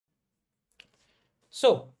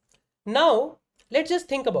So now let's just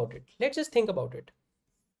think about it. Let's just think about it.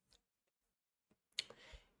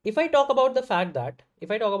 If I talk about the fact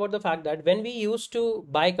that when we used to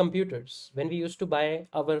buy computers, when we used to buy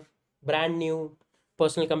our brand new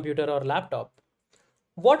personal computer or laptop,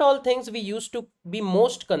 what all things we used to be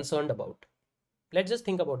most concerned about? Let's just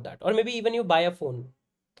think about that. Or maybe even you buy a phone.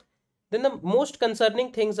 Then the most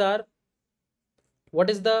concerning things are, what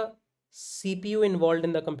is the CPU involved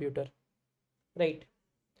in the computer, right?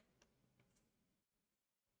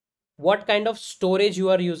 What kind of storage you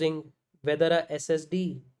are using, whether a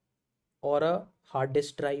SSD or a hard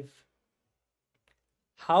disk drive,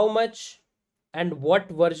 how much and what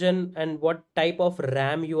version and what type of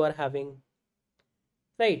RAM you are having,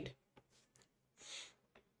 right?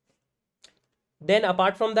 Then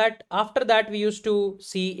apart from that, after that, we used to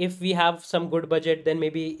see if we have some good budget, then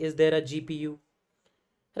maybe is there a GPU,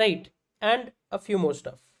 right? And a few more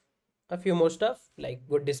stuff like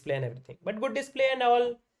good display and everything. But good display and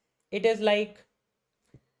all, it is like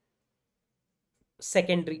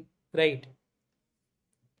secondary, right?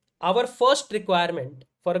 Our first requirement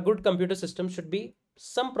for a good computer system should be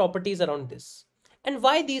some properties around this. And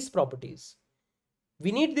why these properties?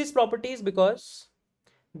 We need these properties because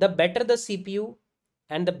the better the CPU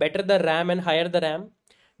and the better the RAM and higher the RAM,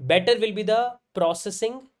 better will be the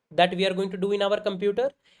processing that we are going to do in our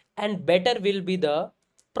computer, and better will be the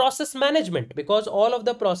process management, because all of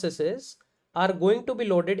the processes are going to be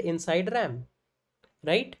loaded inside RAM,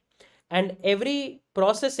 right? And every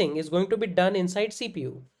processing is going to be done inside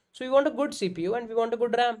CPU. So we want a good CPU and we want a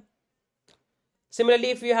good RAM.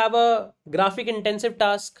 Similarly, if you have a graphic intensive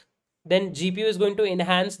task, then GPU is going to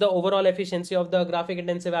enhance the overall efficiency of the graphic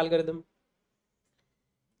intensive algorithm.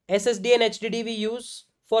 SSD and HDD we use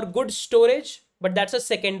for good storage, but that's a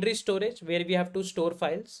secondary storage where we have to store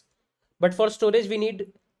files. But for storage, we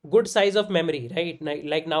need good size of memory, right?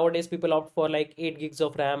 Like nowadays, people opt for like 8 gigs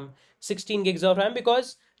of RAM, 16 gigs of RAM,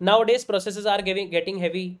 because nowadays processes are getting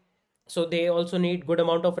heavy. So they also need good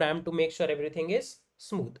amount of RAM to make sure everything is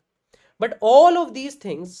smooth. But all of these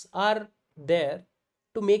things are there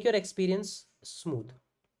to make your experience smooth,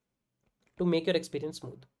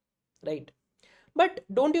 right? But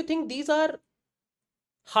don't you think these are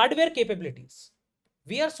hardware capabilities?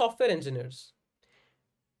 We are software engineers,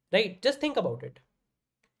 right? Just think about it.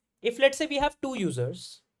 If let's say we have two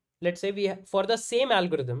users, let's say for the same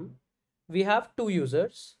algorithm, we have two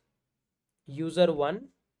users, user 1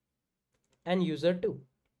 and user 2.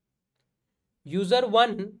 User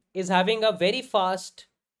 1 is having a very fast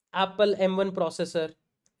Apple M1 processor,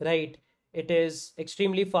 right? It is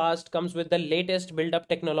extremely fast, comes with the latest build up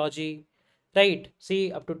technology, right?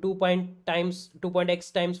 See, up to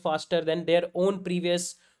 2.x times faster than their own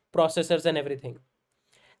previous processors and everything.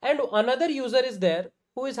 And another user is there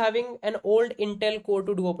who is having an old Intel Core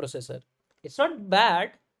 2 Duo processor. It's not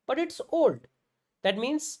bad, but it's old. That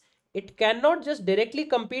means it cannot just directly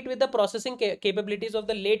compete with the processing capabilities of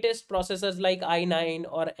the latest processors like i9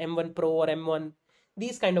 or M1 Pro or M1,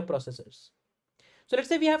 these kind of processors. So let's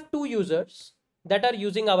say we have two users that are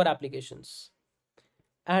using our applications.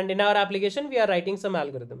 And in our application, we are writing some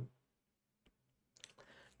algorithm.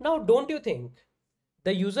 Now, don't you think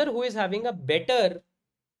the user who is having a better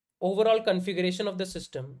overall configuration of the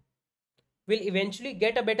system will eventually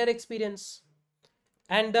get a better experience,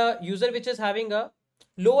 and the user which is having a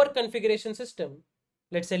lower configuration system,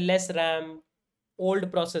 let's say less RAM,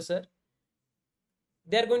 old processor,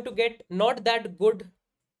 they're going to get not that good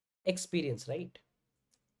experience, right?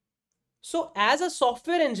 So as a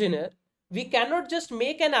software engineer, we cannot just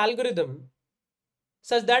make an algorithm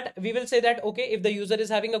such that we will say that, okay, if the user is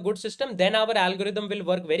having a good system, then our algorithm will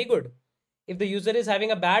work very good. If the user is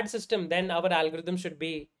having a bad system, then our algorithm should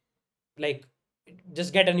be like,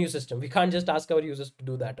 just get a new system. We can't just ask our users to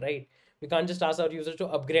do that, right? We can't just ask our users to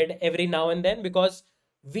upgrade every now and then, because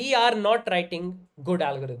we are not writing good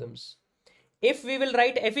algorithms. If we will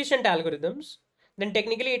write efficient algorithms, then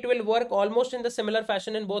technically it will work almost in the similar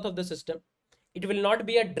fashion in both of the system. It will not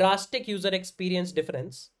be a drastic user experience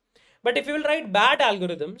difference. But if you will write bad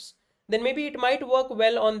algorithms, then maybe it might work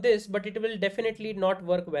well on this, but it will definitely not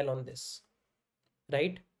work well on this,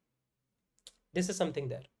 right? This is something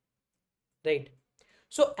there, right?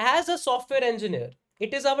 So as a software engineer,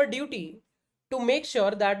 it is our duty to make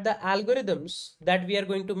sure that the algorithms that we are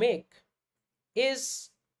going to make is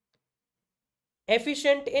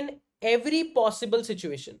efficient in every possible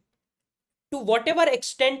situation. To whatever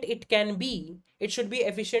extent it can be, it should be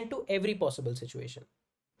efficient to every possible situation,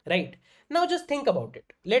 right? Now just think about it.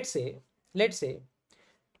 Let's say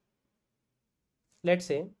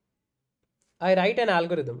I write an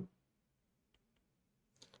algorithm.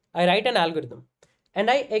 and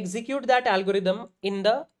I execute that algorithm in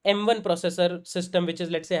the M1 processor system, which is,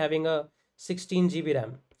 let's say, having a 16 GB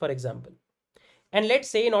RAM, for example. And let's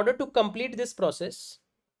say in order to complete this process,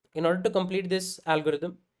 in order to complete this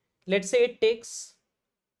algorithm, let's say it takes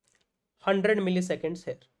 100 milliseconds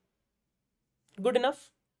here. Good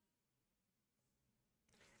enough?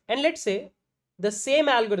 And let's say the same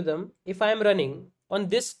algorithm, if I am running on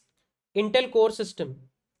this Intel Core system,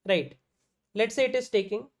 right? Let's say it is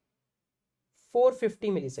taking 450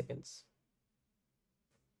 milliseconds.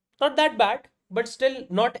 Not that bad, but still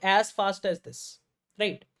not as fast as this,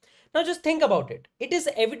 right? Now just think about it. It is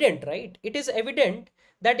evident, right? It is evident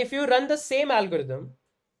that if you run the same algorithm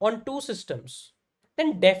on two systems,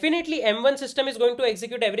 then definitely M1 system is going to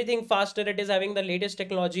execute everything faster. It is having the latest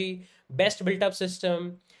technology, best built up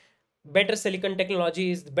system, better silicon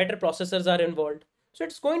technologies, better processors are involved. So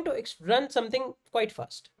it's going to run something quite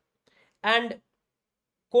fast. And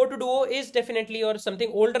Core to Duo is definitely, or something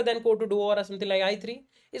older than Core to Duo or something like i3,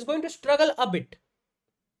 is going to struggle a bit.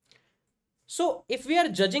 So if we are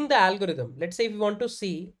judging the algorithm, let's say if we want to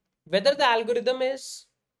see whether the algorithm is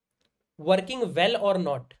working well or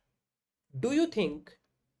not, do you think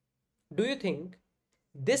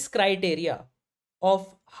this criteria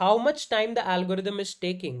of how much time the algorithm is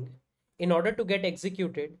taking in order to get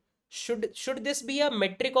executed, should this be a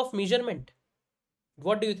metric of measurement?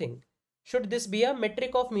 What do you think? Should this be a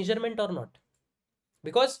metric of measurement or not?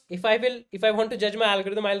 Because if I want to judge my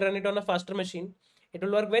algorithm, I'll run it on a faster machine. It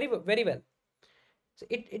will work very well. So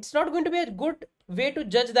it's not going to be a good way to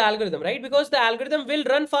judge the algorithm, right? Because the algorithm will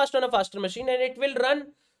run fast on a faster machine and it will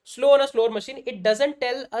run slow on a slower machine. It doesn't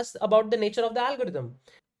tell us about the nature of the algorithm.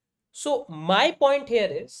 So my point here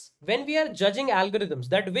is, when we are judging algorithms,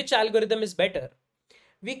 that which algorithm is better,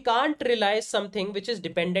 we can't rely something which is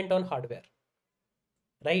dependent on hardware,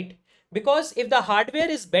 right? Because if the hardware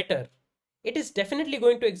is better, it is definitely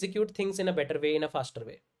going to execute things in a better way, in a faster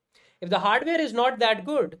way. If the hardware is not that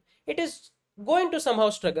good, it is going to somehow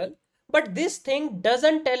struggle. But this thing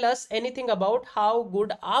doesn't tell us anything about how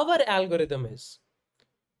good our algorithm is.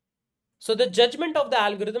 So the judgment of the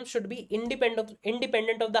algorithm should be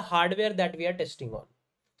independent of the hardware that we are testing on.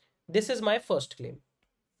 This is my first claim.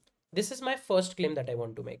 This is my first claim that I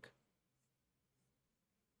want to make.